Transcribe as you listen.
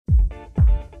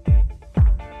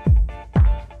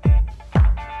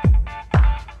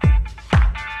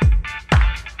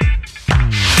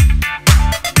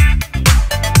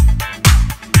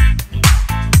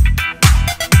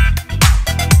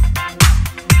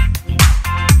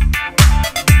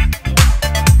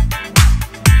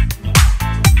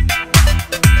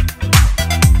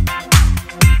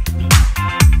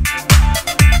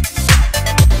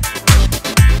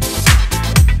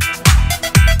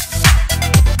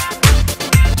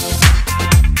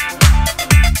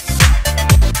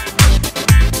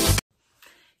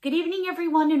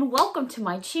everyone, and welcome to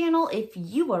my channel. If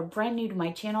you are brand new to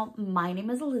my channel, my name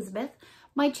is Elizabeth.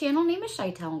 My channel name is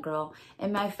ChiTownGirl,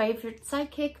 and my favorite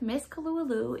sidekick, Miss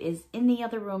Kalualoo, is in the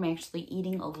other room actually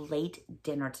eating a late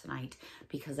dinner tonight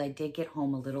because I did get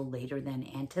home a little later than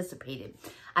anticipated.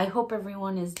 I hope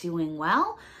everyone is doing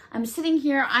well. I'm sitting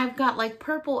here, I've got like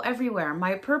purple everywhere.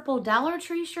 My purple Dollar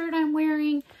Tree shirt I'm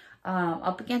wearing,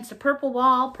 up against a purple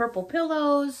wall, purple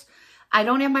pillows. I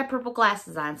don't have my purple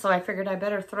glasses on, so I figured I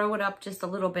better throw it up just a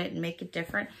little bit and make it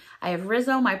different. I have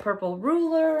Rizzo, my purple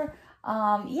ruler.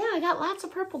 Yeah, I got lots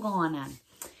of purple going on.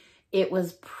 It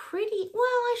was pretty, well,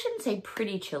 I shouldn't say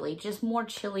pretty chilly, just more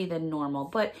chilly than normal.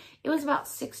 But it was about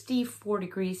 64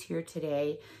 degrees here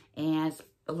today, and it's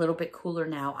a little bit cooler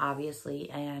now, obviously.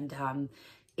 And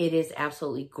it is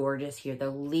absolutely gorgeous here. The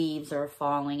leaves are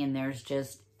falling, and there's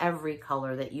just every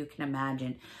color that you can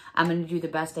imagine. I'm going to do the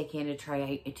best I can to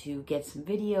try to get some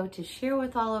video to share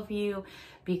with all of you,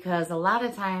 because a lot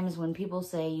of times when people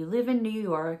say you live in New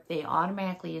York, they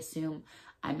automatically assume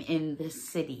I'm in this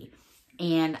city,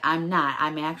 and I'm not.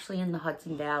 I'm actually in the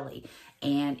Hudson Valley,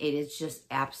 and it is just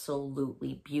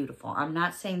absolutely beautiful. I'm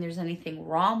not saying there's anything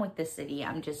wrong with the city.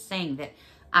 I'm just saying that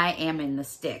I am in the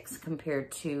sticks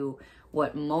compared to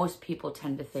what most people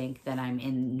tend to think that I'm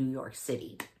in New York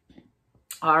City.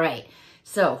 All right,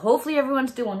 so hopefully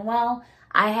everyone's doing well.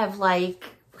 I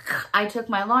took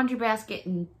my laundry basket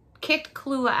and kicked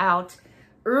Kalua out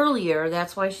earlier.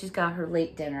 That's why she's got her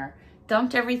late dinner.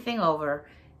 Dumped everything over,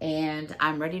 and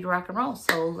I'm ready to rock and roll.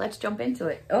 So let's jump into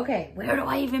it. Okay, where do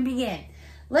I even begin?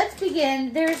 Let's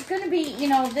begin. There's going to be, you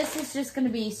know, this is just going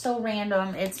to be so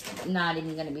random. It's not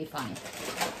even going to be funny.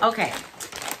 Okay,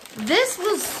 this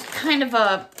was kind of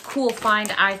a cool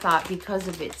find, I thought, because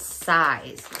of its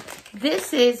size.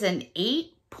 This is an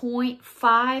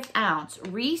 8.5 ounce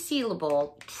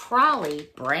resealable trolley,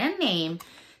 brand name,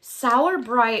 Sour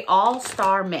Bright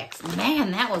All-Star Mix.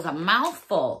 Man, that was a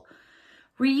mouthful.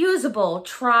 Reusable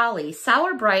trolley,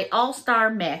 Sour Bright All-Star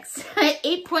Mix,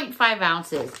 8.5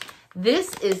 ounces.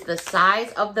 This is the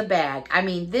size of the bag. I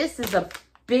mean, this is a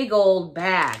big old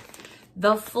bag.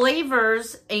 The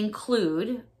flavors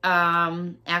include,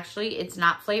 actually, it's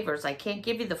not flavors. I can't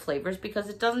give you the flavors because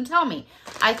it doesn't tell me.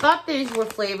 I thought these were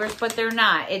flavors, but they're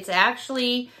not. It's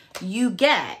actually, you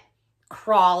get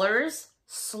crawlers,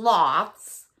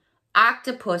 sloths,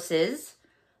 octopuses,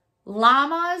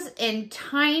 llamas, and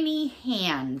tiny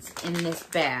hands in this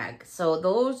bag. So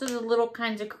those are the little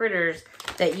kinds of critters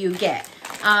that you get.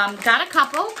 Got a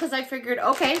couple because I figured,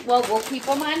 okay, well, we'll keep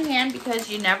them on hand because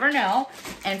you never know.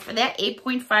 And for that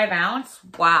 8.5 ounce,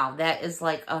 wow, that is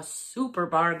like a super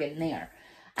bargain there.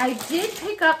 I did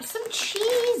pick up some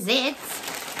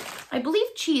Cheez-Its. I believe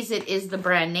Cheez-It is the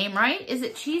brand name, right? Is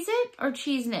it Cheez-It or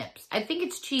Cheese Nips? I think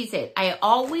it's Cheez-It. I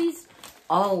always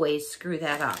screw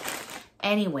that up.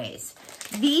 Anyways,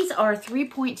 these are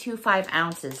 3.25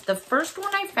 ounces. The first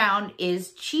one I found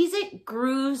is Cheez-It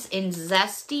Grooves in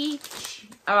Zesty,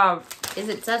 is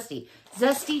it Zesty?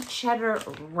 Zesty Cheddar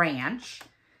Ranch.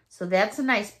 So that's a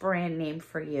nice brand name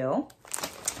for you.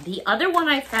 The other one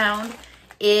I found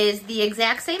is the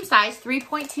exact same size,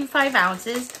 3.25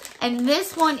 ounces. And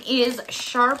this one is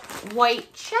Sharp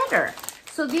White Cheddar.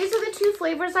 So these are the two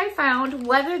flavors I found.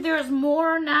 Whether there's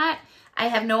more or not, I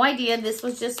have no idea. This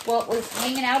was just what was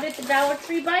hanging out at the Dollar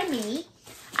Tree by me.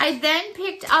 I then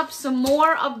picked up some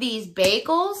more of these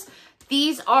bagels.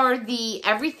 These are the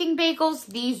everything bagels.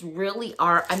 These really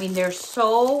are, I mean, they're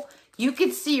so, you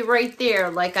can see right there,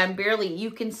 like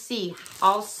you can see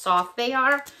how soft they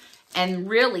are. And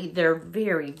really, they're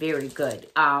very, very good.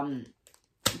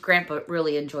 Grandpa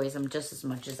really enjoys them just as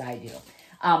much as I do.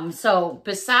 So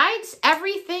besides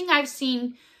everything I've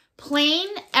seen, plain,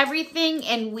 everything,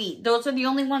 and wheat. Those are the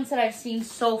only ones that I've seen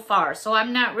so far. So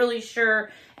I'm not really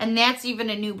sure. And that's even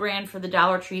a new brand for the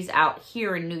Dollar Trees out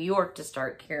here in New York to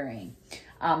start carrying.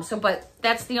 But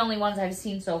that's the only ones I've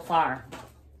seen so far.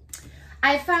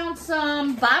 I found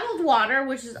some bottled water,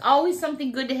 which is always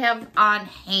something good to have on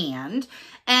hand.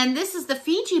 And this is the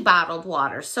Fiji bottled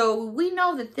water. So we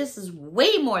know that this is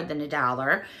way more than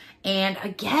 $1. And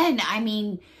again, I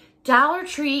mean, Dollar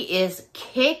Tree is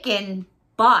kicking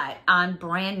butt on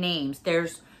brand names.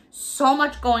 There's so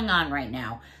much going on right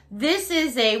now. This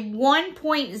is a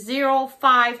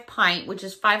 1.05 pint, which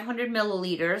is 500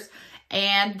 milliliters.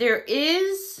 And there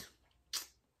is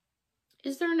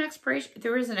there an expiration?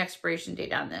 There is an expiration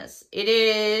date on this. It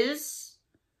is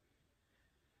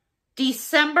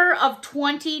December of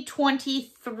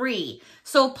 2023.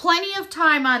 So plenty of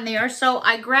time on there. So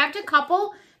I grabbed a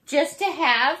couple just to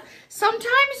have.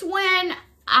 Sometimes when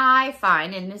I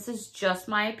find, and this is just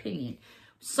my opinion,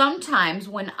 sometimes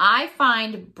when I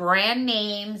find brand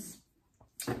names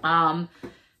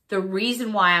The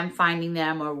reason why I'm finding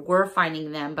them, or we're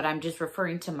finding them, but I'm just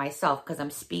referring to myself because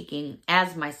I'm speaking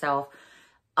as myself.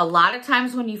 A lot of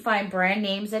times when you find brand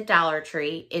names at Dollar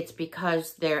Tree, it's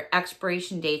because their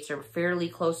expiration dates are fairly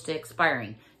close to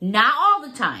expiring. Not all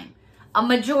the time, a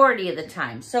majority of the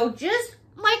time. So just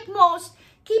like most,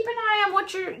 keep an eye on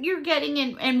what you're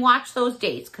getting and watch those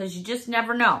dates, because you just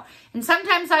never know. And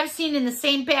sometimes I've seen in the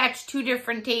same batch 2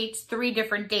 different dates, 3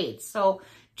 different dates. So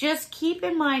just keep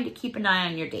in mind to keep an eye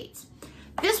on your dates.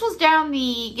 This was down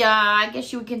the, I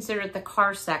guess you would consider it the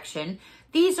car section.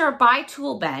 These are by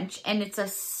Tool Bench, and it's a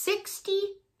 60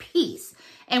 piece.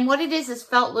 And what it is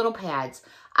felt little pads.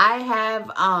 I have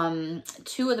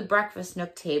 2 of the breakfast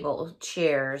nook table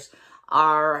chairs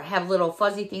have little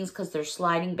fuzzy things because they're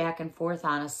sliding back and forth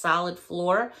on a solid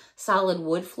floor, solid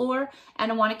wood floor. And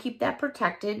I want to keep that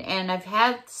protected. And I've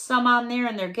had some on there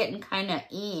and they're getting kind of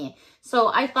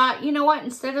So I thought, you know what,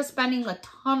 instead of spending a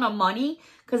ton of money,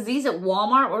 because these at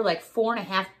Walmart were like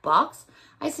 $4.50,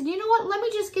 I said, you know what, let me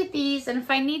just get these. And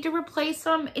if I need to replace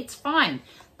them, it's fine.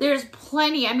 There's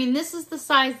plenty. I mean, this is the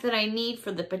size that I need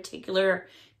for the particular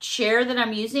chair that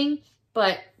I'm using,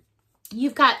 but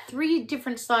you've got 3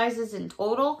 different sizes in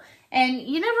total, and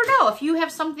you never know. If you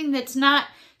have something that's not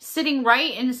sitting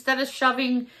right, and instead of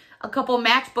shoving a couple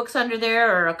matchbooks under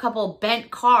there or a couple bent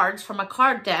cards from a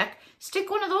card deck, stick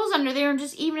one of those under there and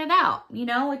just even it out. You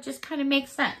know, it just kind of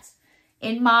makes sense,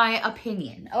 in my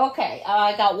opinion. Okay,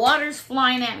 I got waters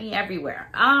flying at me everywhere.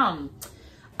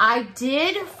 I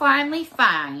did finally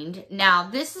find, now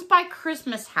this is by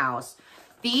Christmas House.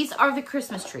 These are the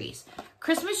Christmas trees.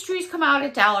 Christmas trees come out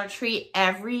at Dollar Tree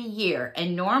every year,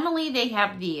 and normally they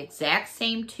have the exact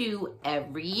same 2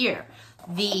 every year.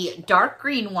 The dark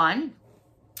green one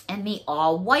and the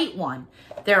all white one.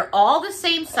 They're all the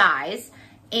same size,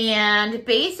 and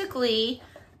basically,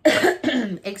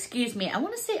 excuse me, I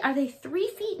want to say, are they 3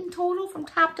 feet in total from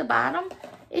top to bottom?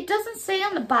 It doesn't say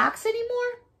on the box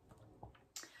anymore.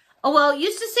 Oh, well, it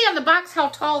used to say on the box how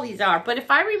tall these are, but if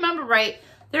I remember right,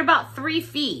 they're about 3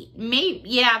 feet.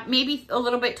 Maybe a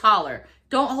little bit taller.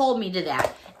 Don't hold me to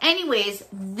that. Anyways,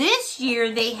 this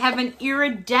year they have an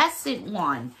iridescent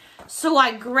one. So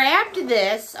I grabbed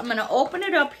this. I'm going to open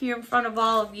it up here in front of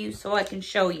all of you so I can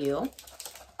show you.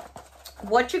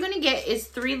 What you're going to get is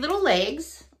 3 little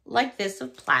legs like this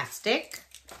of plastic.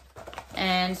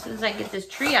 And as soon as I get this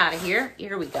tree out of here,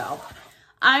 here we go.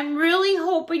 I'm really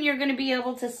hoping you're going to be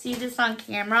able to see this on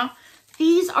camera.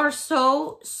 These are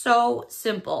so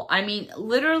simple. I mean,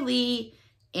 literally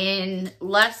in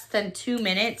less than 2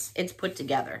 minutes, it's put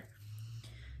together.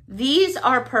 These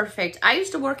are perfect. I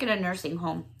used to work in a nursing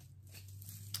home.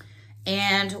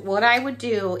 And what I would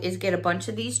do is get a bunch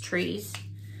of these trees.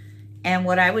 And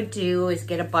what I would do is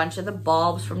get a bunch of the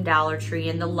bulbs from Dollar Tree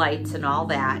and the lights and all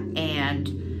that.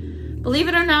 And believe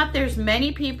it or not, there's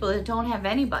many people that don't have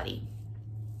anybody.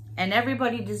 And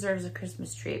everybody deserves a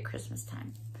Christmas tree at Christmas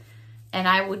time. And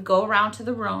I would go around to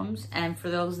the rooms, and for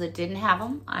those that didn't have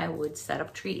them, I would set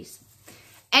up trees.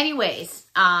 Anyways,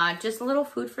 just a little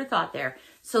food for thought there.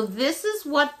 So this is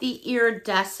what the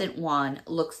iridescent one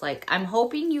looks like. I'm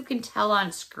hoping you can tell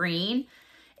on screen.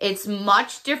 It's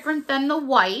much different than the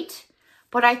white,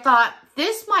 but I thought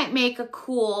this might make a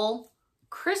cool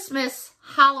Christmas,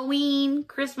 Halloween,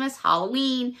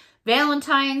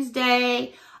 Valentine's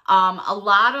Day. A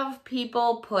lot of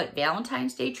people put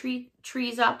Valentine's Day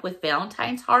trees up with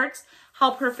Valentine's hearts.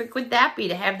 How perfect would that be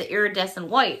to have the iridescent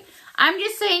white? I'm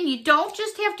just saying you don't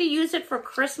just have to use it for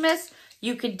Christmas.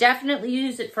 You could definitely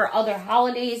use it for other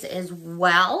holidays as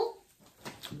well.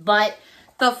 But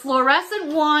the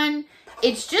fluorescent one,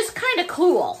 it's just kind of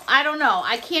cool. I don't know.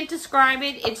 I can't describe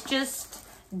it. It's just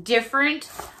different.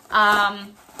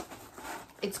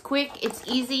 It's quick, it's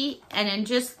easy, and in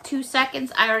just 2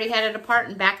 seconds, I already had it apart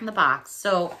and back in the box.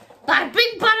 So, bada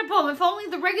bing, bada boom. If only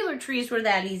the regular trees were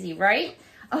that easy, right?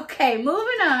 Okay,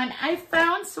 moving on. I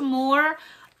found some more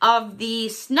of the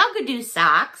Snug-a-Doo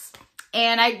socks,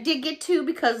 and I did get 2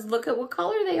 because look at what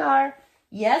color they are.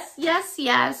 Yes, yes,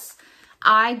 yes,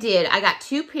 I did. I got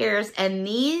 2 pairs, and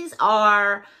these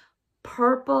are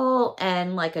purple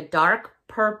and like a dark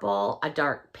purple, a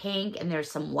dark pink, and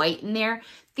there's some white in there.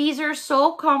 These are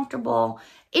so comfortable.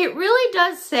 It really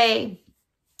does say,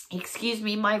 excuse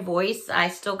me, my voice. I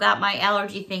still got my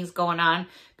allergy things going on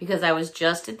because I was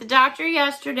just at the doctor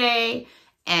yesterday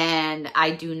and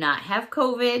I do not have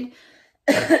COVID.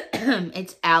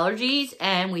 It's allergies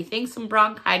and we think some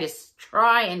bronchitis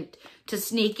trying to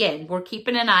sneak in. We're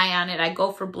keeping an eye on it. I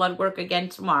go for blood work again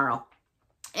tomorrow.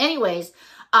 Anyways,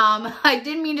 I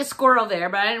didn't mean to squirrel there,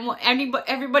 but I didn't want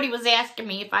everybody was asking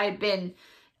me if I had been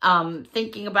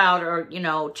thinking about or, you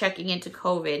know, checking into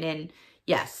COVID. And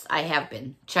yes, I have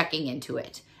been checking into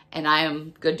it. And I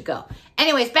am good to go.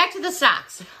 Anyways, back to the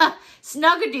socks.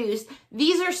 Snuggadoos.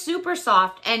 These are super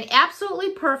soft and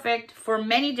absolutely perfect for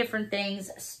many different things.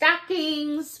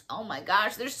 Stockings. Oh my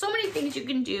gosh, there's so many things you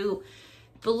can do.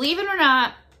 Believe it or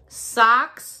not,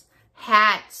 socks,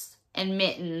 hats, and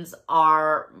mittens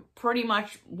are pretty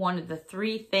much one of the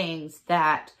 3 things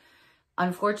that,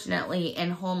 unfortunately,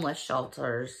 in homeless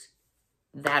shelters,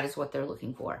 that is what they're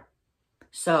looking for.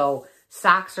 So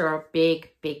socks are a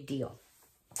big, big deal.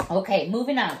 Okay,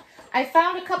 moving on. I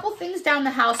found a couple things down the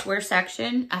houseware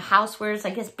section. Housewares, I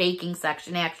guess, baking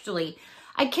section, actually.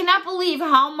 I cannot believe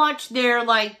how much their,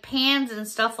 like, pans and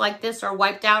stuff like this are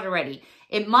wiped out already.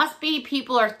 It must be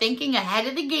people are thinking ahead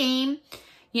of the game.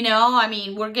 You know, I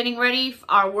mean, we're getting ready.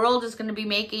 Our world is going to be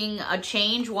making a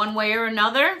change one way or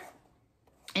another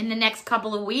in the next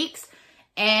couple of weeks.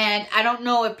 And I don't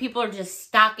know if people are just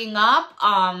stocking up,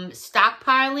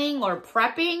 stockpiling or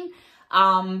prepping,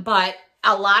 but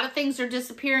a lot of things are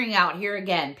disappearing out here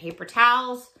again. Paper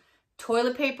towels,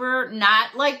 toilet paper,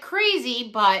 not like crazy,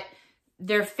 but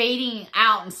they're fading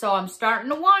out. And so I'm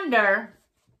starting to wonder.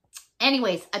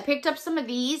 Anyways, I picked up some of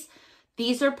these.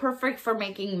 These are perfect for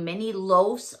making mini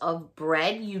loaves of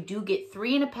bread. You do get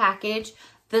 3 in a package.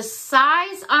 The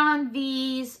size on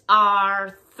these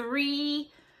are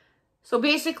 3. So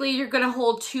basically you're going to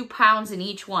hold 2 pounds in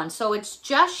each one. So it's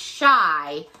just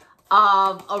shy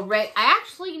of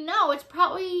actually, no, it's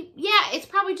probably, yeah, it's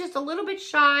probably just a little bit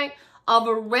shy of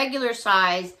a regular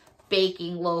size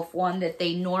baking loaf one that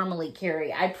they normally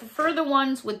carry. I prefer the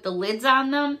ones with the lids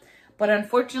on them, but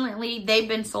unfortunately they've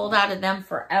been sold out of them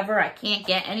forever. I can't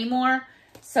get any more.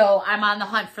 So I'm on the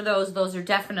hunt for those. Those are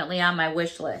definitely on my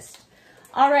wish list.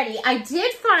 Alrighty, I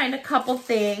did find a couple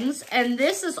things, and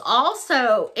this is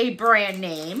also a brand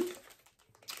name,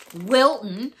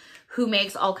 Wilton, who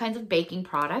makes all kinds of baking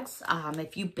products.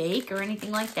 If you bake or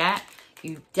anything like that,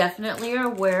 you definitely are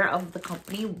aware of the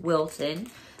company Wilton.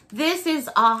 This is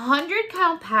a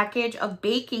 100-count package of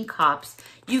baking cups.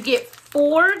 You get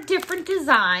 4 different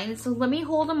designs. So let me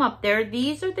hold them up there.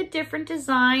 These are the different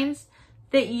designs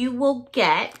that you will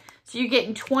get. So you're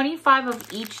getting 25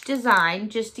 of each design,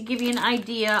 just to give you an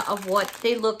idea of what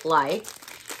they look like.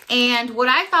 And what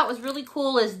I thought was really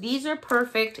cool is these are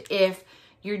perfect if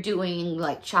you're doing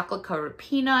like chocolate covered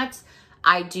peanuts.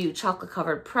 I do chocolate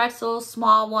covered pretzels,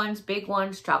 small ones, big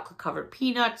ones, chocolate covered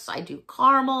peanuts. I do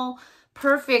caramel.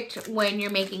 Perfect when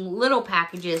you're making little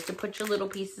packages to put your little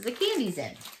pieces of candies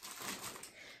in.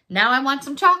 Now I want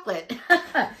some chocolate. And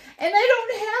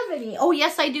I don't have any. Oh,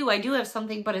 yes, I do. I do have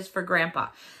something, but it's for Grandpa.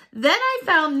 Then I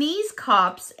found these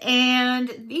cups, and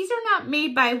these are not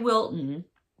made by Wilton.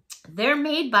 They're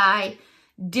made by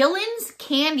Dylan's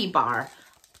Candy Bar.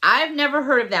 I've never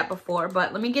heard of that before,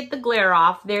 but let me get the glare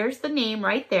off. There's the name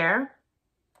right there.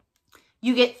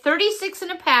 You get 36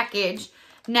 in a package.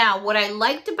 Now, what I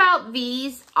liked about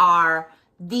these are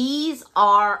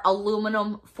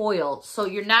aluminum foil. So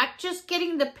you're not just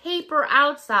getting the paper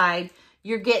outside,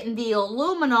 you're getting the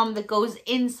aluminum that goes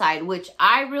inside, which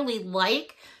I really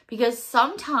like, because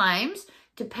sometimes,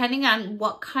 depending on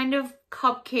what kind of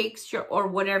cupcakes or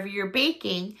whatever you're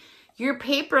baking, your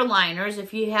paper liners,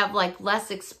 if you have like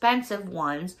less expensive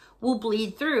ones, will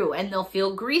bleed through and they'll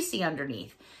feel greasy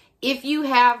underneath. If you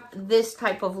have this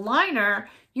type of liner,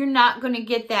 you're not going to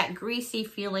get that greasy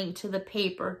feeling to the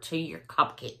paper to your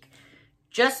cupcake.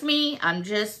 Just me. I'm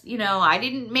just, you know, I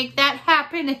didn't make that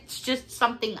happen. It's just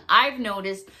something I've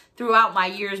noticed throughout my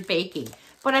years baking.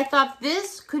 But I thought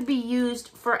this could be used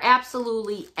for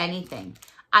absolutely anything.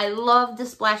 I love the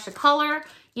splash of color.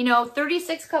 You know,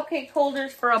 36 cupcake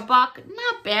holders for $1,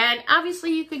 not bad.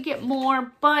 Obviously, you could get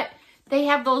more, but they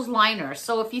have those liners.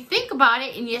 So if you think about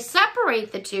it and you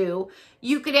separate the two,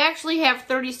 you could actually have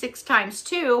 36 times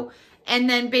 2 and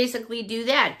then basically do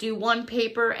that. Do 1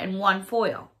 paper and 1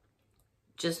 foil.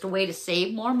 Just a way to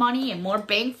save more money and more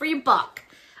bang for your buck.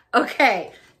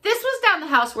 Okay, this was down the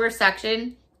houseware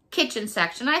section, kitchen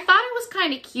section. I thought it was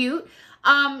kind of cute.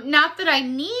 Not that I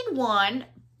need one,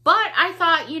 but I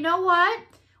thought, you know what?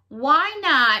 Why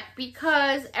not?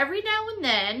 Because every now and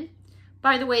then,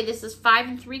 by the way, this is 5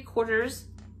 3/4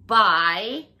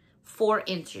 by 4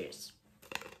 inches.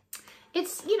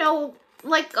 It's, you know,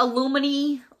 like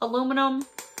aluminum.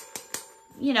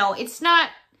 You know, it's not,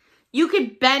 you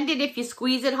could bend it if you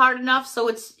squeeze it hard enough, so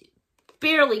it's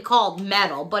barely called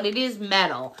metal, but it is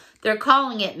metal. They're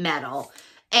calling it metal.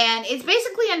 And it's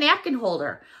basically a napkin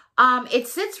holder. It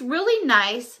sits really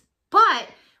nice, but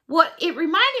what it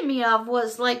reminded me of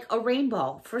was like a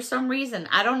rainbow for some reason.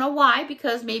 I don't know why,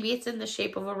 because maybe it's in the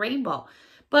shape of a rainbow.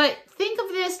 But think of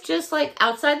this just like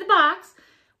outside the box.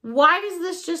 Why does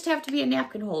this just have to be a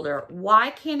napkin holder? Why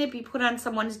can't it be put on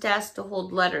someone's desk to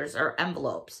hold letters or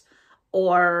envelopes?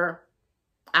 Or,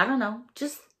 I don't know,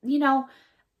 just, you know,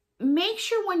 make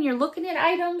sure when you're looking at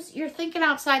items, you're thinking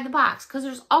outside the box, because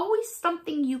there's always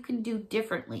something you can do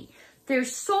differently.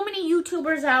 There's so many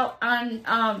YouTubers out on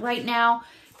right now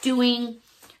doing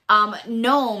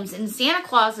gnomes and Santa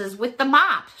Clauses with the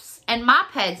mops and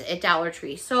mop heads at Dollar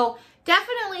Tree. So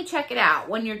definitely check it out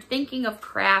when you're thinking of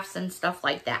crafts and stuff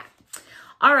like that.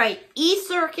 All right,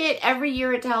 eCircuit every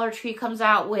year at Dollar Tree comes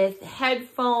out with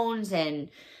headphones and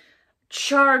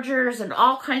chargers and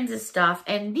all kinds of stuff.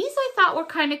 And these I thought were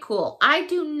kind of cool. I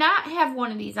do not have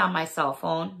one of these on my cell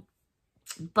phone,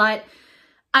 but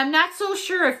I'm not so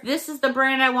sure if this is the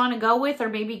brand I want to go with, or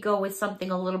maybe go with something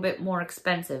a little bit more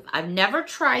expensive. I've never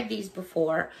tried these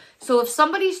before. So if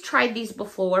somebody's tried these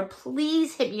before,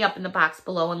 please hit me up in the box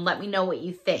below and let me know what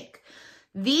you think.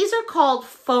 These are called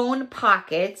phone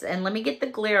pockets. And let me get the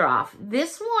glare off.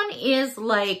 This one is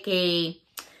like a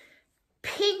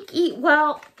pinky,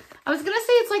 well, I was going to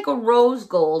say it's like a rose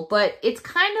gold, but it's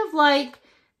kind of like,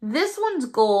 this one's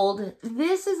gold.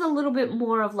 This is a little bit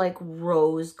more of like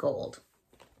rose gold.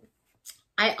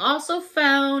 I also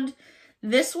found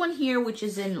this one here, which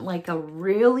is in like a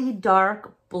really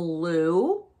dark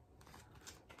blue.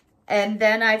 And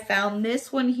then I found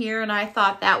this one here, and I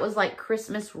thought that was like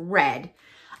Christmas red.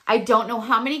 I don't know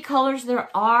how many colors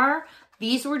there are.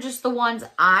 These were just the ones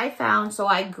I found, so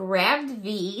I grabbed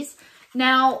these.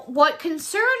 Now, what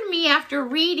concerned me after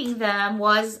reading them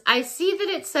was I see that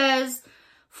it says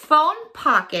phone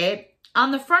pocket.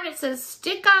 On the front, it says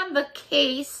stick on the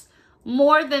case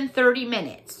more than 30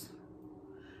 minutes.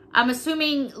 I'm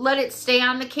assuming let it stay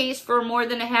on the case for more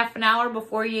than a half an hour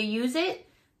before you use it.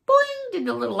 Boing! Did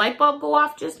the little light bulb go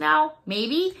off just now?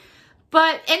 Maybe.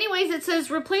 But anyways, it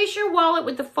says replace your wallet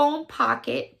with the phone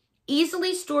pocket.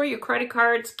 Easily store your credit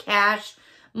cards, cash,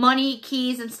 money,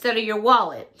 keys instead of your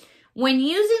wallet. When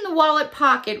using the wallet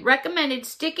pocket, recommended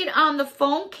stick it on the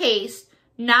phone case,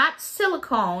 not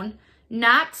silicone,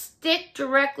 not stick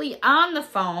directly on the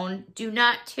phone. Do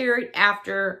not tear it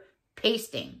after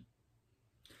pasting.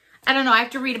 I don't know. I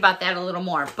have to read about that a little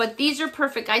more. But these are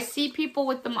perfect. I see people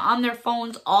with them on their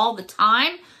phones all the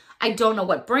time. I don't know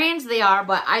what brands they are,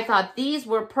 but I thought these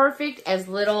were perfect as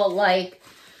little like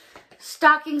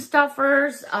stocking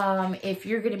stuffers. If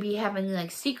you're going to be having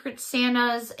like secret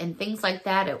Santas and things like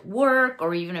that at work,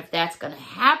 or even if that's going to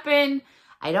happen.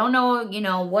 I don't know, you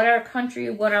know, what our country,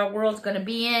 what our world's going to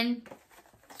be in.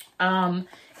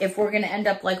 If we're going to end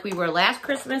up like we were last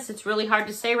Christmas, it's really hard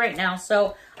to say right now.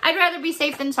 So I'd rather be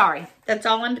safe than sorry. That's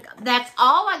all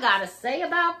I got to say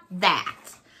about that.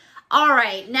 All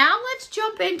right, now let's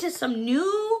jump into some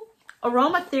new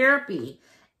aromatherapy.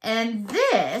 And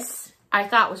this I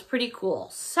thought was pretty cool.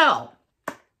 So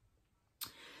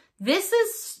this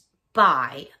is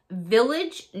by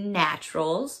Village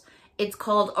Naturals. It's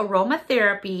called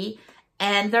aromatherapy,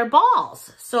 and they're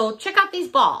balls. So check out these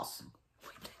balls.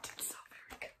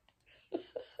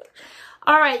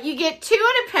 All right, you get 2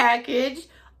 in a package.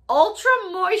 Ultra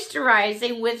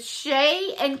moisturizing with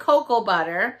shea and cocoa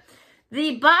butter.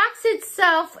 The box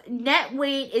itself, net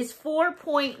weight is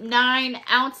 4.9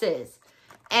 ounces.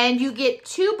 And you get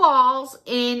 2 balls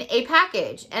in a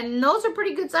package. And those are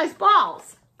pretty good sized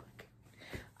balls.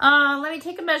 Let me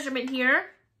take a measurement here.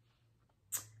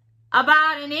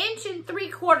 About 1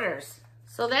 3/4 inches.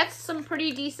 So that's some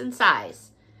pretty decent size.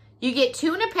 You get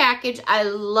 2 in a package. I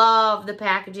love the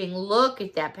packaging. Look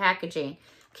at that packaging.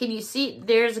 Can you see?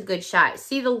 There's a good shot.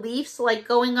 See the leaves like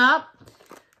going up?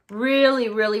 Really,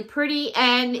 really pretty.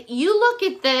 And you look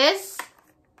at this,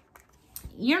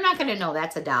 you're not going to know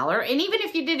that's $1. And even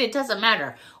if you did, it doesn't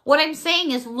matter. What I'm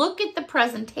saying is look at the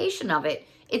presentation of it.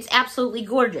 It's absolutely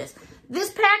gorgeous.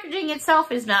 This packaging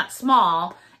itself is not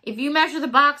small. If you measure the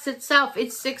box itself,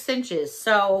 it's 6 inches.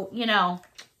 So, you know,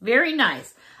 very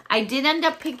nice. I did end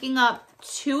up picking up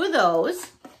 2 of those.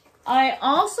 I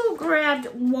also grabbed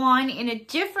one in a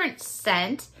different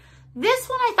scent. This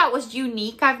one I thought was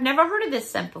unique. I've never heard of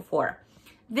this scent before.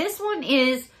 This one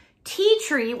is tea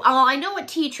tree. Well, I know what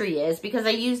tea tree is because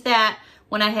I used that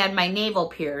when I had my navel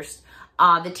pierced,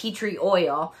 the tea tree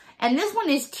oil. And this one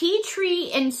is tea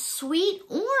tree and sweet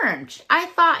orange. I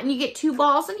thought, and you get 2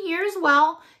 balls in here as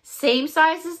well. Same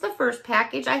size as the first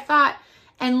package, I thought.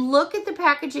 And look at the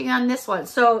packaging on this one.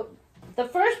 So the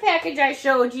first package I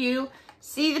showed you,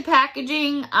 see the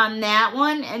packaging on that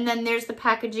one, and then there's the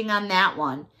packaging on that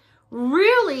one.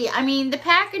 Really, I mean, the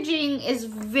packaging is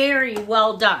very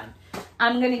well done.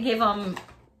 I'm going to give them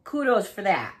kudos for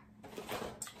that.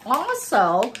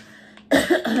 Also,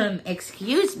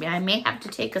 Excuse me, I may have to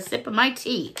take a sip of my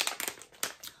tea.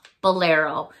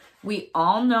 Bolero. We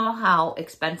all know how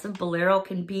expensive Bolero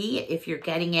can be if you're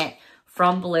getting it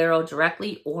from Bolero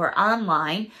directly or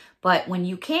online. But when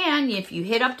you can, if you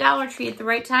hit up Dollar Tree at the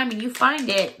right time and you find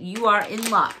it, you are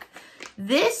in luck.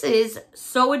 This is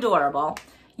so adorable.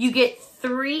 You get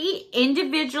 3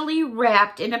 individually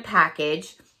wrapped in a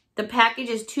package. The package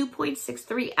is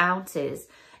 2.63 ounces.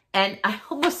 And I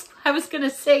was going to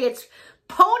say it's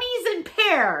ponies in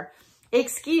pear.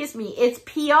 Excuse me, it's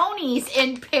peonies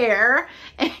in pear.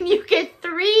 And you get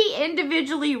 3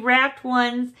 individually wrapped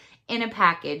ones in a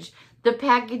package. The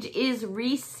package is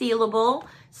resealable.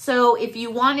 So if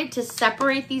you wanted to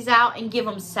separate these out and give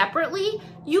them separately,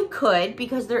 you could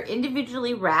because they're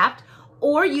individually wrapped.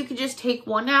 Or you could just take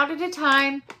one out at a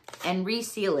time and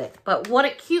reseal it. But what a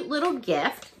cute little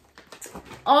gift.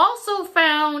 Also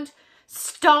found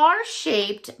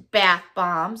star-shaped bath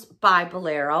bombs by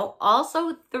Bolero.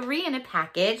 Also 3 in a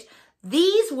package.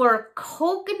 These were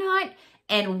coconut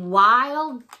and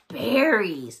wild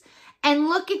berries. And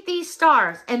look at these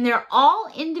stars. And they're all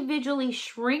individually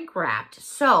shrink wrapped.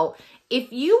 So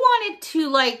if you wanted to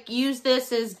like use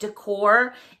this as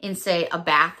decor in say a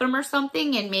bathroom or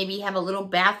something and maybe have a little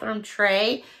bathroom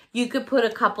tray, you could put a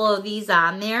couple of these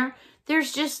on there.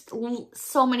 There's just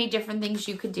so many different things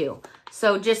you could do.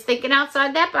 So just thinking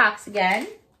outside that box again.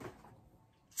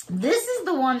 This is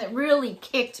the one that really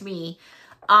kicked me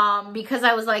because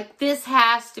I was like, this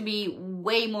has to be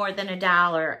way more than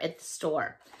 $1 at the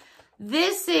store.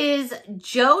 This is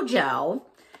JoJo.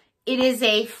 It is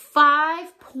a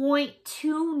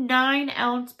 5.29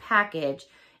 ounce package.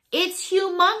 It's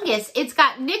humongous. It's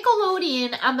got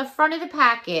Nickelodeon on the front of the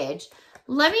package.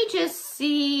 Let me just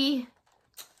see.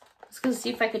 I was going to see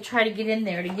if I could try to get in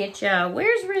there to get you.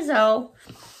 Where's Rizzo?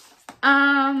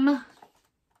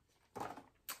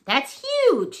 That's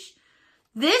huge.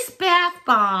 This bath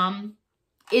bomb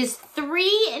is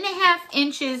 3.5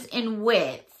 inches in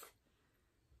width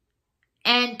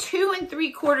and 2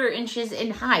 3/4 inches in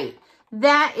height.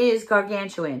 That is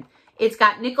gargantuan. It's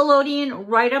got Nickelodeon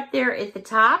right up there at the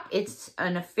top. It's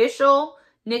an official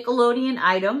Nickelodeon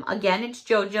item. Again, it's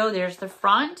JoJo. There's the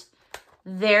front.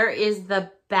 There is the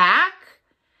back.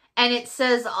 And it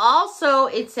says also,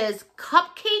 it says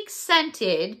cupcake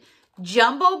scented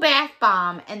jumbo bath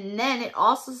bomb. And then it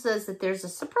also says that there's a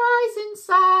surprise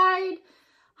inside.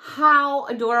 How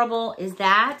adorable is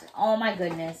that? Oh my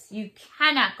goodness. You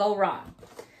cannot go wrong.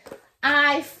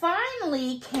 I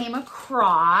finally came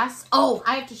across, oh,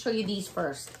 I have to show you these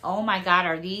first. Oh my God,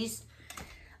 are these?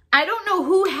 I don't know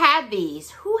who had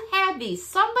these. Who had these?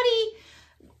 Somebody,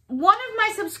 one of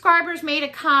my subscribers made a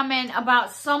comment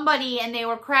about somebody and they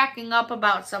were cracking up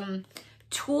about some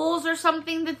tools or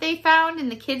something that they found in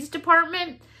the kids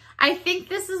department. I think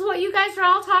this is what you guys are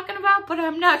all talking about, but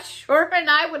I'm not sure, and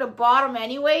I would have bought them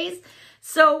anyways.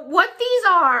 So what these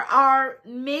are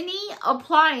mini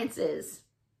appliances.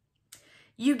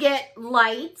 You get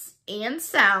lights and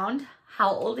sound.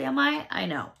 How old am I? I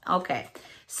know. Okay.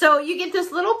 So you get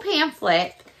this little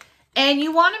pamphlet, and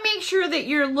you want to make sure that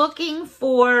you're looking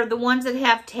for the ones that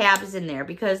have tabs in there,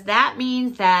 because that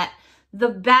means that the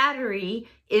battery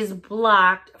is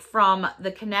blocked from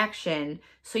the connection,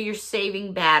 so you're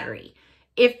saving battery.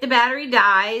 If the battery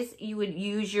dies, you would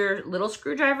use your little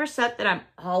screwdriver set that I'm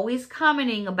always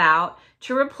commenting about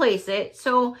to replace it.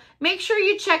 So make sure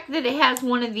you check that it has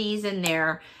one of these in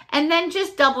there, and then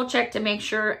just double check to make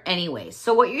sure anyways.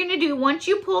 So what you're gonna do, once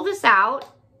you pull this out,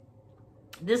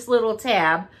 this little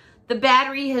tab, the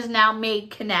battery has now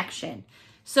made connection.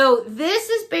 So this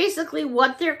is basically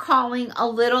what they're calling a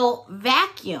little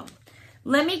vacuum.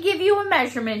 Let me give you a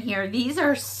measurement here. These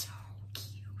are so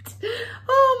cute.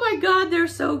 Oh my God, they're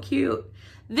so cute.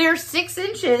 They're 6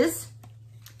 inches,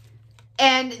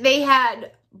 and they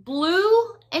had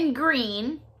blue and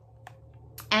green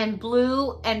and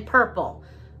blue and purple.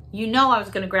 You know I was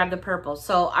going to grab the purple.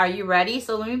 So are you ready?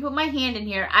 So let me put my hand in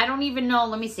here. I don't even know.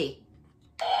 Let me see.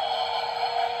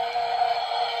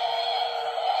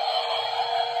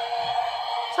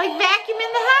 It's like vacuum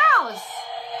in the house.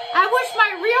 I wish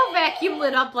my real vacuum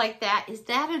lit up like that. Is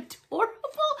that adorable?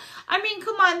 I mean,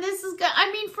 come on, this is good.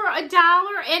 I mean, for $1,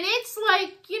 and it's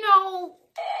like, you know,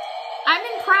 I'm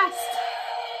impressed.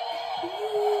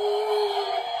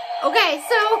 Okay,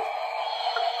 so,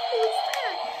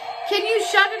 can you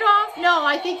shut it off? No,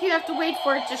 I think you have to wait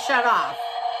for it to shut off,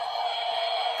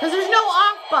 because there's no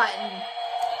off button.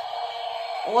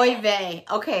 Oy vey.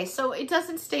 Okay, so it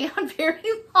doesn't stay on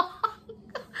very long.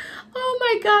 Oh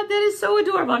my God, that is so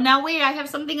adorable. Now wait, I have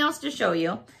something else to show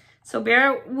you. So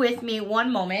bear with me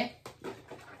one moment.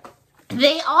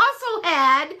 They also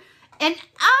had an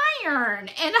iron.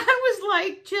 And I was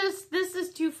like, this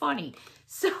is too funny.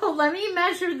 So let me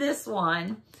measure this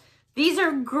one. These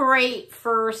are great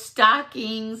for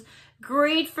stockings,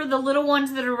 great for the little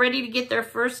ones that are ready to get their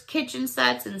first kitchen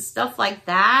sets and stuff like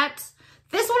that.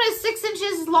 This one is 6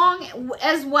 inches long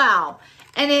as well.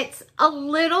 And it's a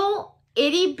little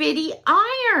itty bitty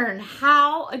iron.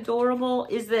 How adorable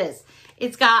is this?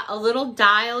 It's got a little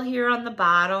dial here on the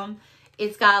bottom.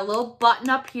 It's got a little button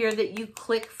up here that you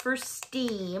click for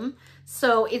steam.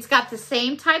 So it's got the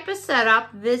same type of setup.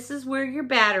 This is where your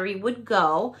battery would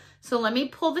go. So let me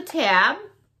pull the tab.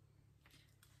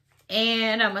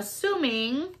 And I'm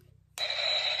assuming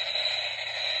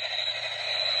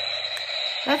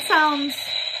that sounds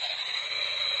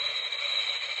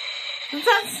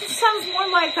more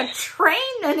like a train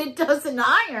than it does an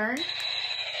iron.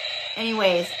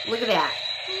 Anyways, look at that.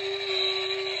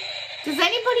 Does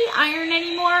anybody iron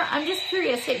anymore? I'm just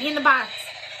curious. Hit me in the box.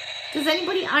 Does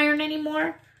anybody iron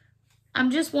anymore?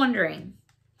 I'm just wondering.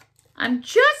 I'm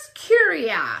just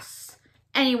curious.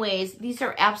 Anyways, these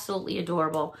are absolutely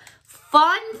adorable.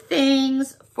 Fun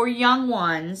things for young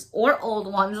ones or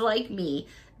old ones like me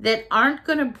that aren't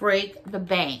going to break the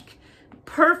bank.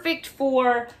 Perfect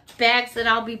for bags that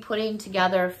I'll be putting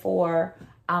together for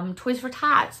Toys for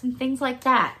Tots and things like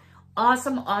that.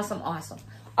 Awesome, awesome, awesome.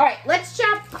 All right, let's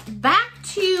jump back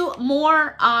to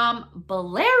more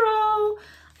Bolero.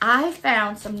 I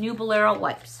found some new Bolero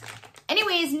wipes.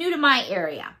 Anyways, new to my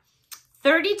area.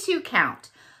 32 count.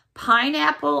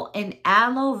 Pineapple and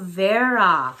aloe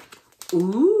vera.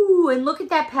 Ooh, and look at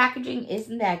that packaging.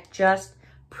 Isn't that just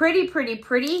pretty, pretty,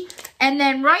 pretty? And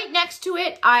then right next to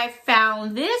it, I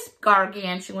found this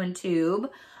gargantuan tube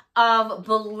of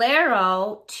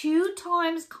Bolero 2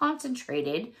 times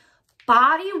concentrated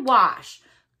body wash,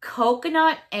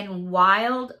 coconut and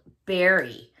wild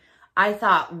berry. I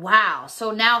thought, wow.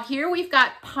 So now here we've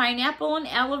got pineapple and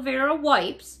aloe vera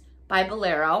wipes by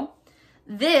Bolero.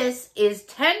 This is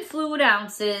 10 fluid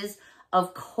ounces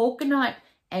of coconut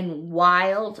and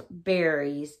wild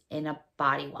berries in a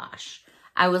body wash.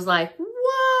 I was like,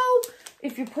 whoa,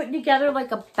 if you're putting together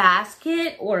like a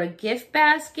basket or a gift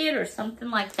basket or something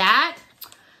like that.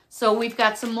 So we've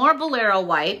got some more Bolero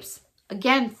wipes.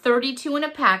 Again, 32 in a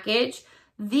package.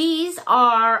 These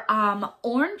are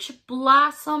orange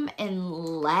blossom and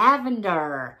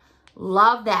lavender.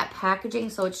 Love that packaging.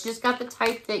 So it's just got the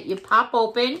type that you pop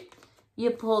open,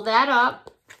 you pull that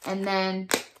up, and then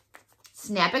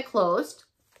snap it closed.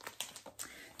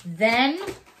 Then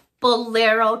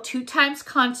Bolero 2 times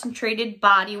concentrated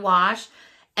body wash.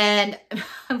 And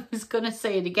I was going to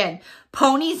say it again.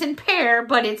 Ponies and pear,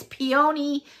 but it's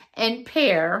peony and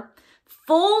pear.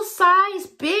 Full size,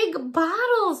 big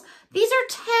bottles. These are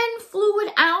 10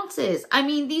 fluid ounces. I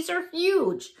mean, these are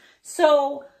huge.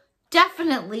 So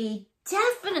definitely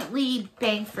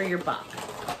bang for your buck.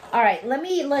 All right, let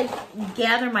me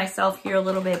gather myself here a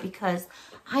little bit because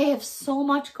I have so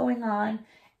much going on.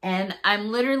 And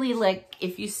I'm literally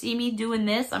if you see me doing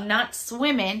this, I'm not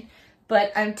swimming,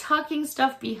 but I'm tucking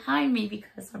stuff behind me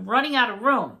because I'm running out of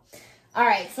room. All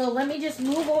right, so let me just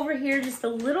move over here just a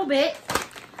little bit.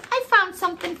 I found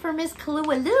something for Miss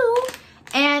Kalualoo,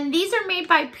 and these are made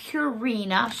by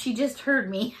Purina. She just heard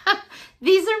me.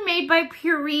 These are made by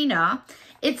Purina.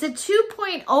 It's a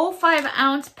 2.05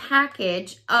 ounce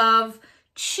package of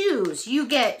chews. You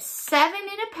get 7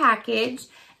 in a package,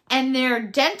 and they're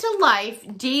Dental Life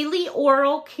Daily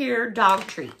Oral Care Dog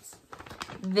Treats.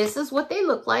 This is what they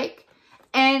look like.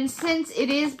 And since it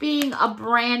is being a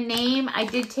brand name, I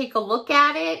did take a look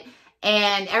at it,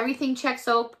 and everything checks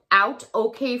out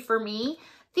okay for me.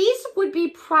 These would be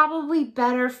probably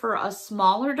better for a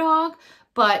smaller dog,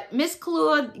 but Miss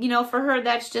Kalua, you know, for her,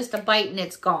 that's just a bite and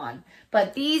it's gone.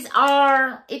 But these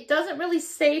are, it doesn't really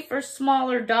say for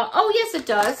smaller dog. Oh, yes, it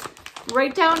does.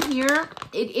 Right down here,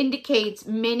 it indicates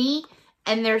mini,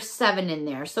 and there's 7 in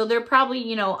there. So they're probably,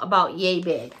 you know, about yay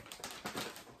big.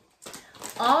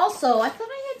 Also, I thought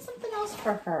I had something else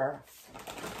for her.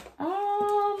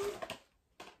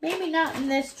 Maybe not in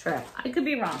this trip. I could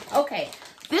be wrong. Okay,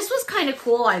 this was kind of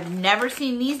cool. I've never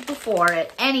seen these before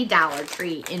at any Dollar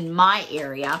Tree in my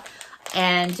area.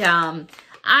 And I'm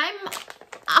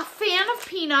a fan of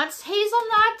peanuts.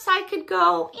 Hazelnuts, I could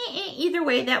go either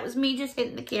way. That was me just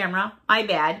hitting the camera. My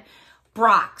bad.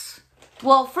 Brock's.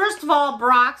 Well, first of all,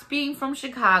 Brock's, being from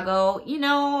Chicago, you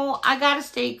know, I got to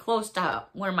stay close to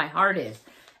where my heart is.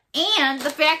 And the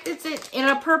fact that it's in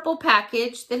a purple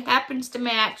package that happens to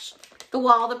match the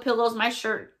wall, the pillows, my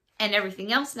shirt, and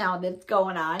everything else now that's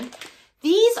going on.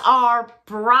 These are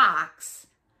Brock's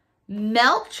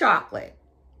milk chocolate.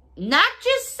 Not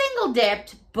just single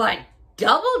dipped, but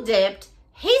double dipped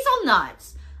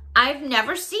hazelnuts. I've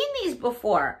never seen these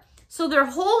before. So they're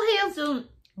whole hazel,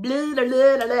 blah, blah,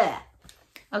 blah, blah.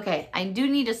 Okay, I do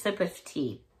need a sip of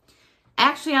tea.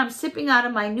 Actually, I'm sipping out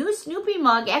of my new Snoopy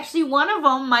mug. Actually, one of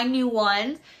them, my new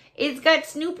one, it's got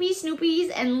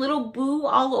Snoopies, and little Boo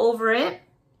all over it.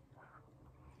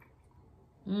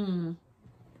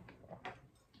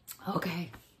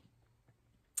 Okay.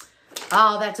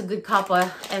 Oh, that's a good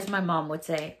cuppa, as my mom would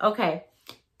say. Okay.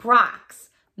 Brock's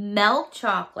milk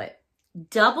chocolate,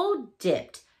 double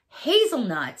dipped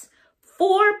hazelnuts,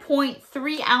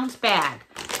 4.3 ounce bag.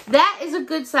 That is a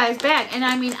good size bag. And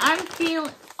I mean, I'm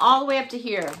feeling all the way up to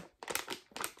here.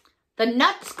 The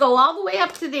nuts go all the way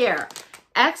up to there.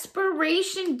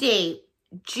 Expiration date,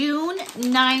 June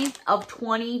 9th of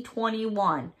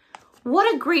 2021.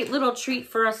 What a great little treat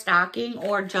for a stocking,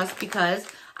 or just because.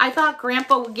 I thought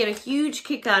Grandpa would get a huge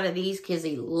kick out of these because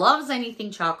he loves anything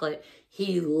chocolate.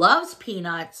 He loves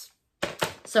peanuts.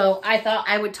 So I thought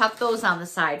I would tuck those on the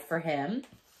side for him.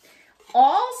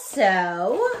 Also,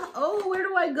 oh, where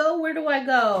do I go? Where do I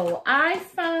go? I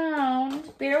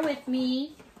found, bear with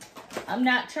me. I'm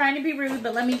not trying to be rude,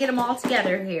 but let me get them all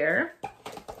together here.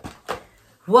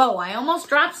 Whoa, I almost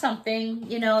dropped something.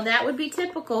 You know, that would be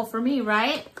typical for me,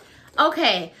 right?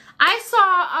 Okay, I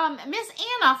saw Miss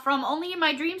Anna from Only in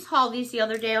My Dreams haul these the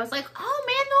other day. I was like, oh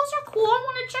man, those are cool. I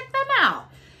want to check them out.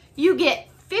 You get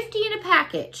 50 in a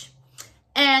package,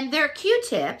 and they're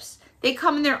Q-tips. They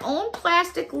come in their own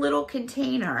plastic little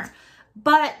container,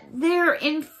 but they're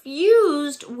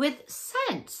infused with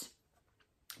scent.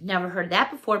 Never heard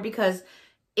that before, because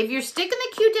if you're sticking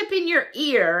the Q-tip in your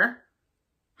ear,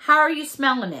 how are you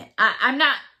smelling it? I'm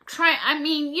not trying, I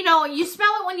mean, you know, you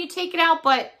smell it when you take it out,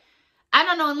 but I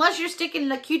don't know, unless you're sticking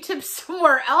the Q-tip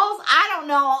somewhere else, I don't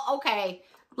know. Okay,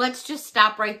 let's just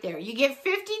stop right there. You get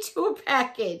 52 a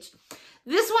package.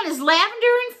 This one is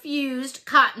lavender infused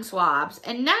cotton swabs.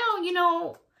 And now, you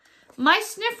know, my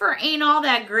sniffer ain't all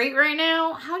that great right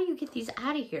now. How do you get these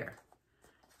out of here?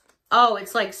 Oh,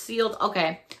 it's like sealed.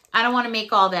 Okay, I don't want to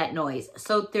make all that noise.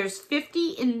 So there's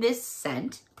 50 in this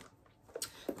scent.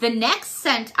 The next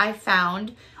scent I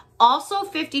found, also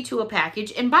 52 a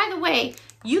package. And by the way,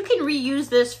 you can reuse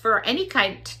this for any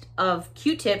kind of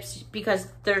Q-tips because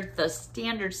they're the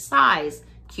standard size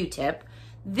Q-tip.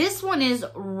 This one is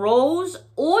rose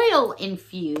oil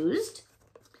infused.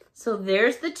 So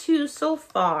there's the 2 so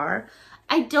far.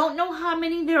 I don't know how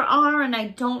many there are, and I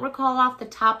don't recall off the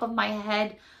top of my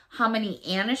head how many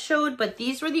Anna showed, but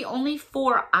these were the only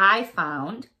 4 I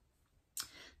found.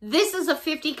 This is a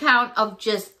 50 count of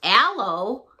just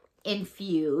aloe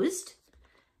infused.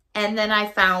 And then I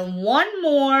found one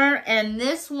more, and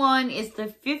this one is the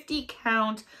 50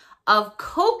 count of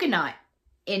coconut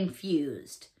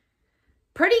infused.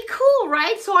 Pretty cool,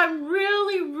 right? So I'm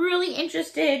really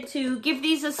interested to give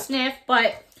these a sniff,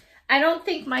 but I don't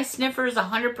think my sniffer is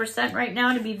 100% right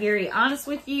now, to be very honest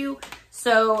with you.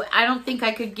 So I don't think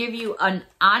I could give you an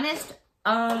honest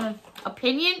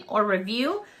opinion or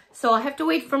review. So I have to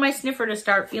wait for my sniffer to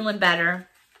start feeling better,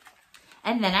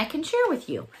 and then I can share with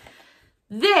you.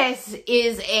 This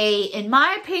is in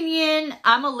my opinion,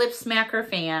 I'm a lip smacker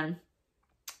fan.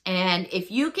 And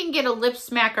if you can get a lip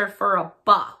smacker for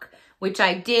 $1, which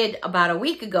I did about a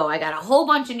week ago, I got a whole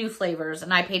bunch of new flavors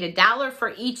and I paid $1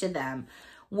 for each of them.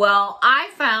 Well,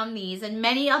 I found these, and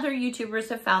many other YouTubers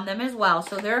have found them as well.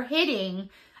 So they're hitting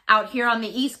out here on the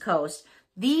East Coast.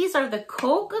 These are the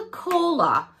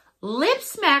Coca-Cola Lip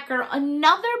Smacker,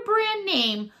 another brand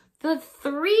name, the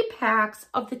 3 packs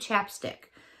of the chapstick.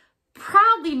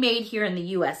 Proudly made here in the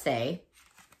USA.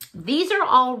 These are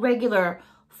all regular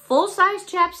full-size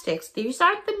chapsticks. These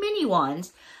aren't the mini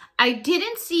ones. I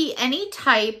didn't see any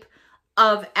type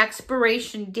of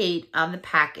expiration date on the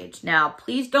package. Now,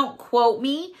 please don't quote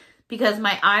me because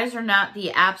my eyes are not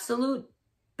the absolute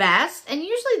best. And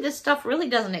usually this stuff really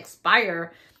doesn't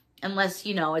expire unless,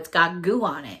 you know, it's got goo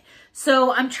on it.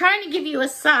 So I'm trying to give you a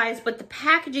size, but the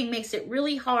packaging makes it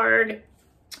really hard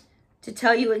to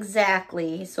tell you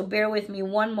exactly. So bear with me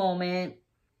one moment.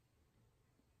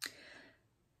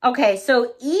 Okay,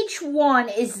 so each one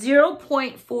is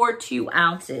 0.42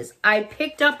 ounces. I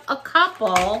picked up a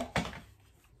couple.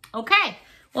 Okay,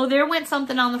 well, there went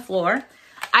something on the floor.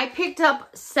 I picked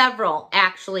up several,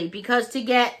 actually, because to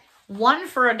get 1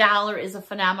 for $1 is a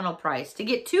phenomenal price. To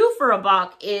get 2 for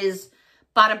 $1 is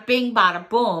bada bing, bada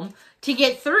boom. To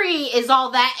get 3 is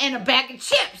all that and a bag of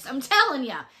chips. I'm telling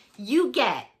you, you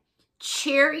get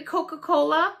cherry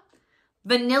Coca-Cola,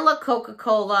 vanilla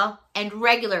Coca-Cola, and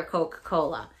regular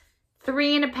Coca-Cola.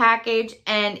 3 in a package,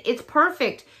 and it's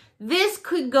perfect. This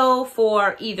could go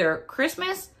for either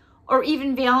Christmas or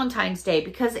even Valentine's Day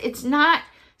because it's not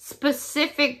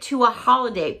specific to a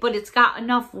holiday, but it's got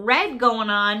enough red going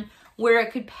on where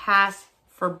it could pass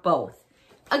for both.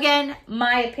 Again,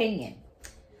 my opinion.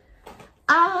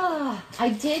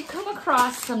 I did come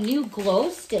across some new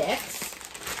glow sticks.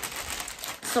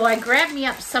 So I grabbed me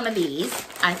up some of these.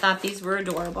 I thought these were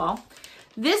adorable.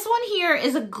 This one here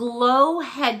is a glow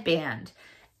headband.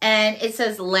 And it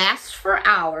says last for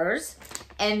hours.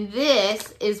 And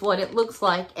this is what it looks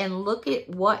like. And look at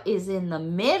what is in the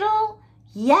middle.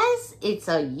 Yes, it's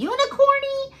a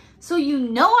unicorny. So you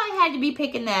know I had to be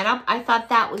picking that up. I thought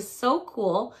that was so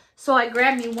cool. So I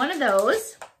grabbed me one of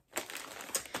those.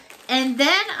 And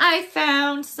then I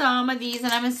found some of these.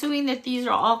 And I'm assuming that these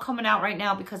are all coming out right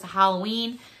now because of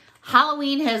Halloween.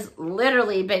 Halloween has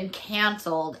literally been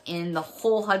canceled in the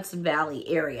whole Hudson Valley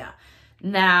area.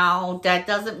 Now, that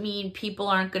doesn't mean people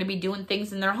aren't going to be doing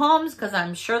things in their homes, because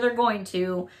I'm sure they're going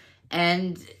to.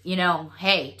 And, you know,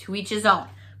 hey, to each his own.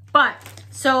 But,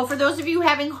 so for those of you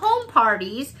having home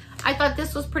parties, I thought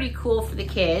this was pretty cool for the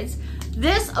kids.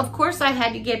 This, of course, I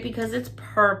had to get because it's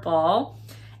purple.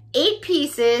 8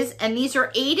 pieces, and these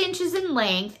are 8 inches in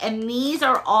length, and these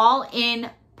are all in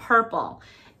purple.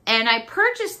 And I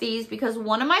purchased these because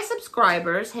one of my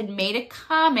subscribers had made a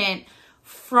comment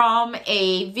from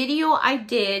a video I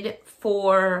did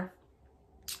for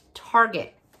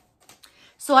Target.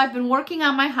 So I've been working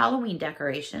on my Halloween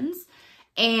decorations,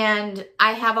 and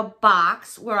I have a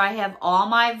box where I have all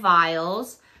my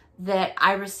vials that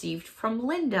I received from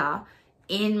Linda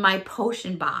in my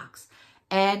potion box.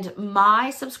 And my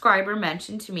subscriber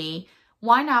mentioned to me,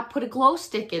 why not put a glow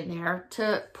stick in there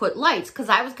to put lights? Because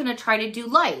I was going to try to do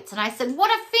lights. And I said,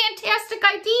 what a fantastic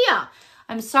idea.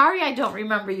 I'm sorry I don't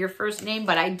remember your first name,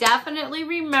 but I definitely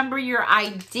remember your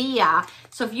idea.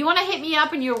 So if you want to hit me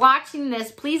up and you're watching this,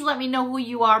 please let me know who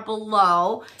you are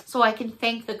below so I can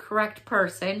thank the correct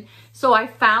person. So I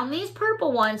found these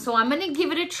purple ones, so I'm going to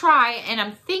give it a try, and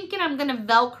I'm thinking I'm going to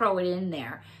Velcro it in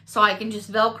there so I can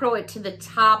just Velcro it to the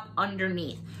top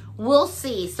underneath. We'll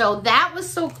see. So that was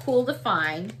so cool to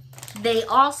find. They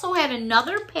also had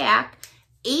another pack,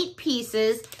 8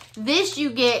 pieces. This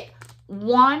you get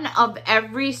one of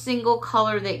every single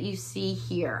color that you see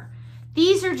here.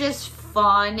 These are just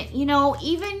fun. You know,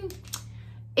 even,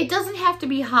 it doesn't have to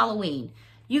be Halloween.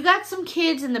 You got some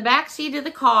kids in the back seat of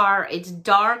the car. It's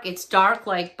dark. It's dark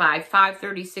like by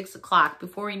 5:30, 6 o'clock.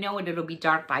 Before you know it, it'll be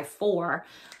dark by 4.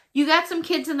 You got some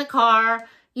kids in the car.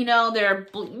 You know, they're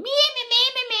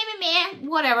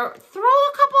whatever. Throw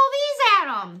a couple of these at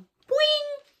them.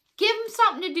 Boing. Give them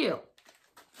something to do.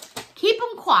 Keep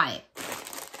them quiet.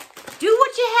 Do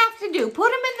what you have to do. Put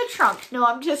them in the trunk. No,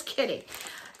 I'm just kidding.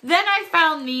 Then I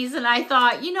found these and I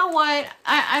thought, you know what?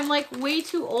 I'm like way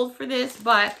too old for this,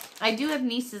 but I do have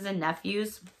nieces and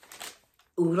nephews.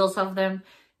 Oodles of them.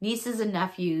 Nieces and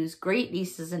nephews, great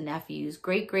nieces and nephews,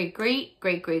 great, great, great,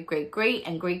 great, great, great, great,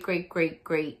 and great, great, great,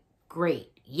 great,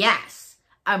 great. Yes,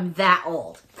 I'm that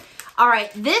old. All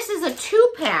right, this is a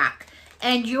 2-pack,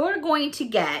 and you're going to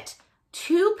get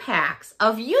 2 packs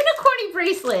of unicorny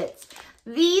bracelets.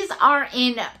 These are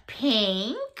in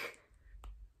pink.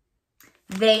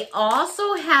 They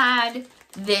also had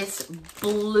this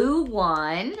blue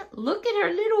one. Look at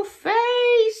her little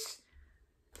face.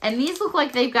 And these look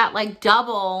like they've got like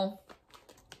double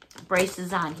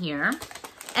braces on here.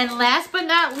 And last but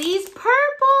not least,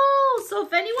 purple. So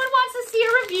if anyone wants to see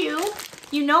a review,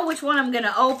 you know which one I'm going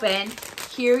to open.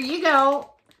 Here you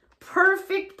go.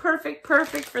 Perfect, perfect,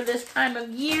 perfect for this time of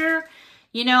year.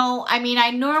 You know, I mean, I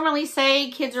normally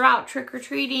say kids are out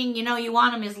trick-or-treating. You know, you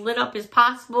want them as lit up as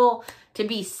possible to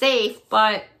be safe.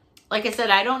 But like I said,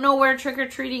 I don't know where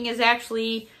trick-or-treating is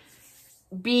actually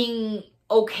being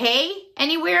okay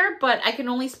anywhere. But I can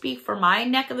only speak for my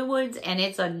neck of the woods, and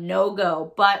it's a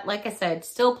no-go. But like I said,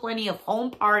 still plenty of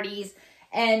home parties.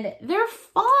 And they're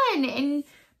fun. And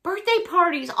birthday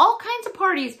parties, all kinds of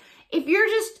parties. If you're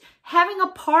just having a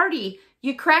party,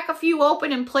 you crack a few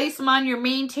open and place them on your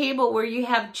main table where you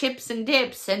have chips and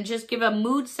dips and just give a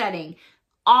mood setting.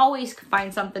 Always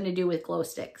find something to do with glow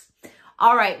sticks.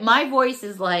 All right, my voice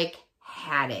is like,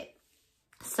 had it.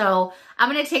 So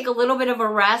I'm going to take a little bit of a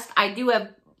rest. I do have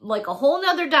like a whole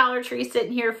nother Dollar Tree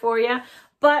sitting here for you.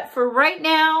 But for right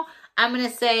now, I'm going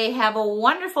to say have a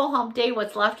wonderful hump day,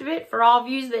 what's left of it. For all of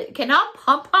you that can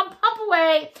hump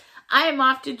away, I am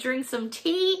off to drink some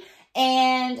tea.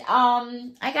 And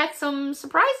I got some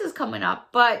surprises coming up,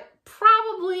 but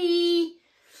probably,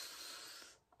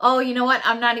 oh, you know what?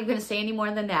 I'm not even going to say any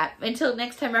more than that. Until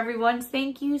next time, everyone,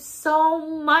 thank you so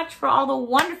much for all the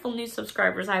wonderful new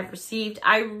subscribers I've received.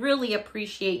 I really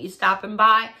appreciate you stopping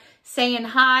by, saying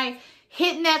hi,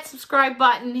 hitting that subscribe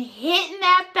button, hitting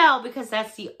that bell, because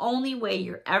that's the only way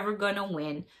you're ever going to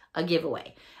win a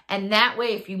giveaway. And that way,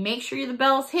 if you make sure the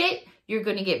bell's hit, you're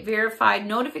going to get verified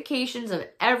notifications of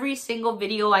every single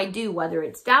video I do, whether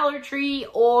it's Dollar Tree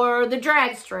or the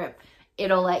drag strip.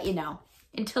 It'll let you know.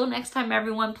 Until next time,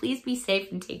 everyone, please be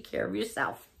safe and take care of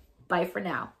yourself. Bye for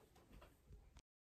now.